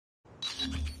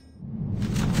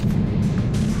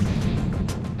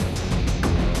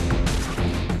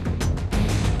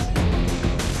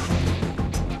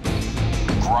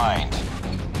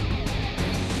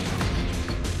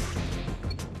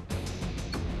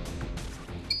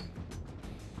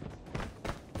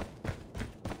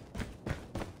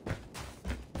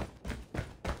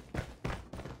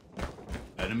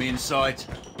Enemy in sight.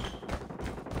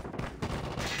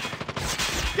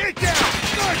 Get down!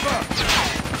 Sniper!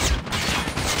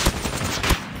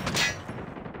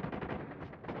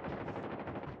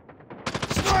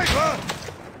 Sniper!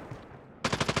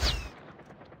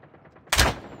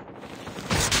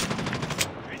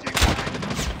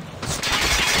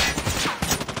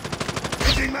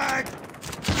 Changing mag!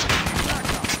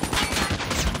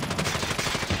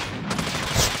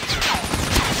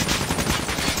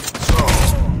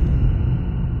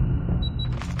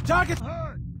 Target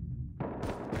hurt!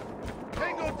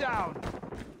 Tango down!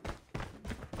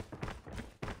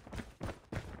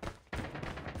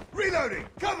 Reloading!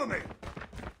 Cover me!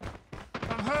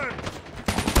 I'm hurt!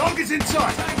 Target's in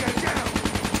sight! Tango down!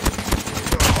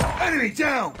 Enemy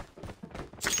down!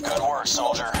 Good work,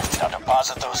 soldier. Now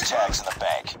deposit those tags in the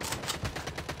bank.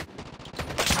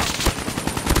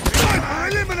 Sniper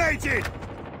eliminated!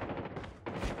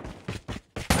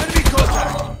 Enemy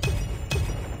contact!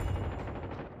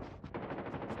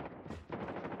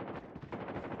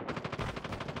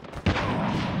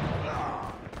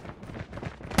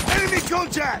 Enemy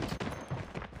contact!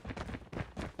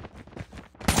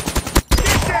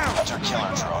 Get down! Hunter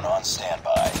killer drone on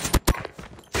standby.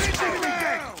 Enemy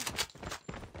down!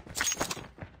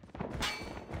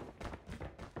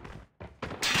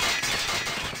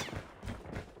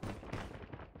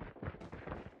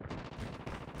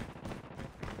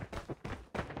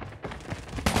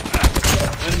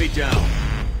 Enemy down.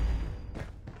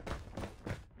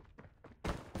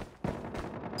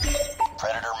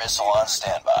 Predator missile on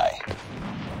standby.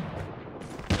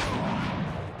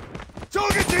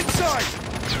 Target's in sight!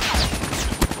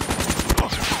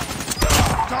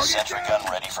 Target Sentry down!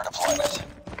 gun ready for deployment.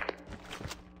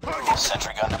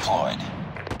 Sentry gun deployed.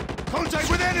 Contact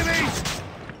with enemies!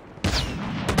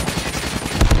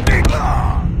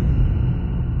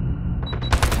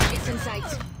 It's in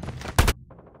sight.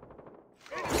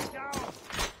 Enemy down!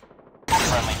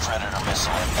 Friendly Predator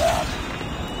missile inbound.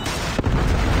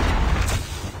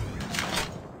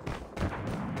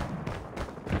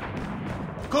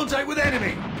 Contact with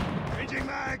enemy! Changing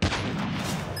mag!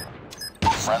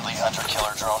 Friendly hunter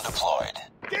killer drone deployed.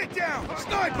 Get down!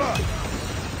 Sniper!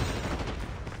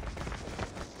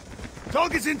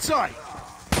 Target's in sight!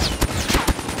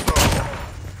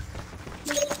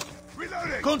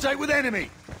 Reloading! Contact with enemy!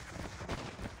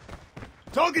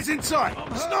 Target's in sight!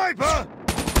 Sniper!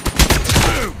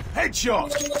 Boom!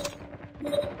 Headshot!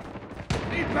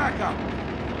 Need backup!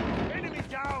 Enemy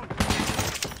down!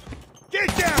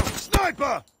 Get down!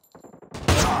 Sniper!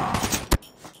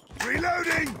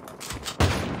 Reloading!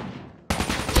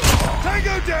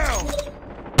 Tango down!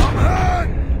 I'm hurt!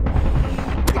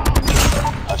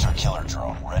 Hunter killer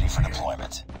drone ready for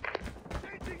deployment.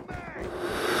 Changing mag!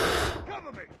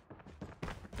 Cover me!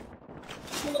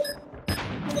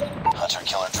 Hunter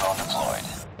killer drone deployed.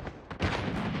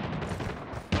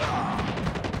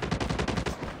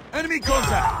 Enemy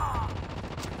contact!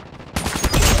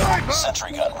 Sniper!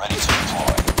 Sentry gun ready to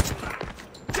deploy.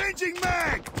 Changing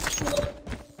mag!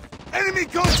 Enemy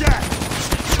contact!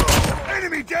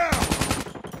 Enemy down!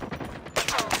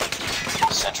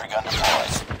 Sentry gun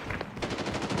deployed.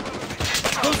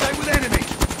 Contact with enemy!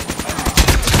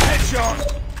 Headshot!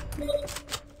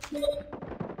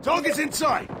 Target's in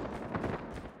sight!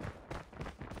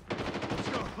 Let's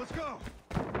go, let's go!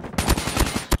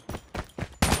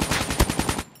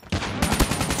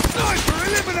 Sniper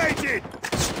eliminated!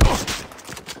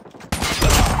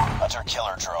 Hunter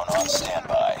killer drone on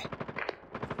standby.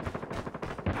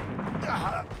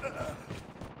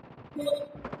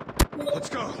 Let's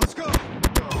go, let's go!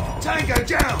 Tango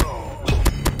down!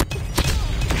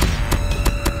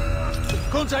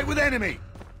 Contact with enemy!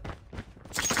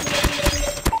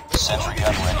 Sentry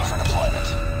gun ready for deployment.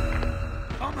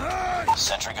 I'm hurt!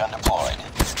 Sentry gun deployed.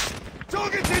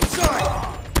 Target's in sight!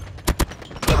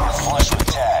 Flush with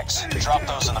tags. Drop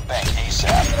those in the bank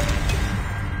ASAP.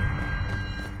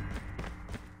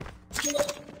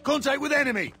 Contact with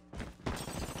enemy!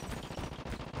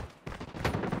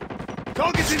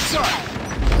 Target's in sight!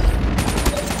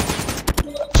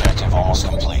 Objective almost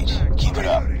complete. Keep it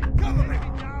up. Cover me!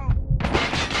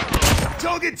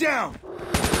 Target down!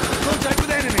 Contact with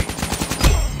enemy!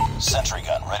 Sentry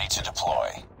gun ready to deploy.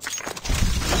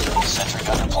 Sentry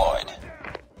gun deployed.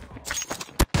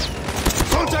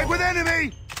 Contact with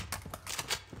enemy!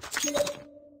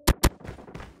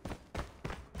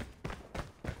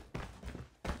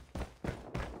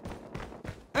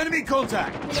 Enemy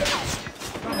contact!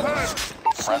 I'm hurt!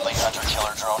 Friendly hunter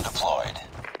killer drone deployed.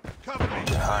 Cover me!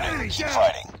 You're hurting. Enemy Keep down.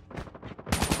 fighting.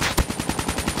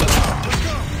 Let's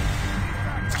go!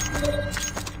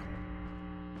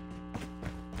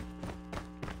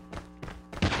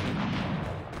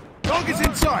 Target's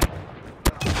in sight!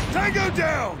 Tango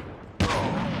down!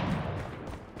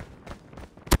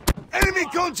 Enemy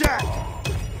contact!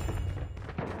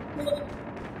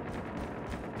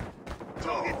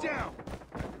 Target down!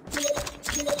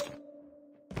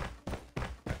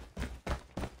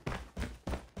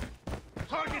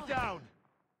 Target down!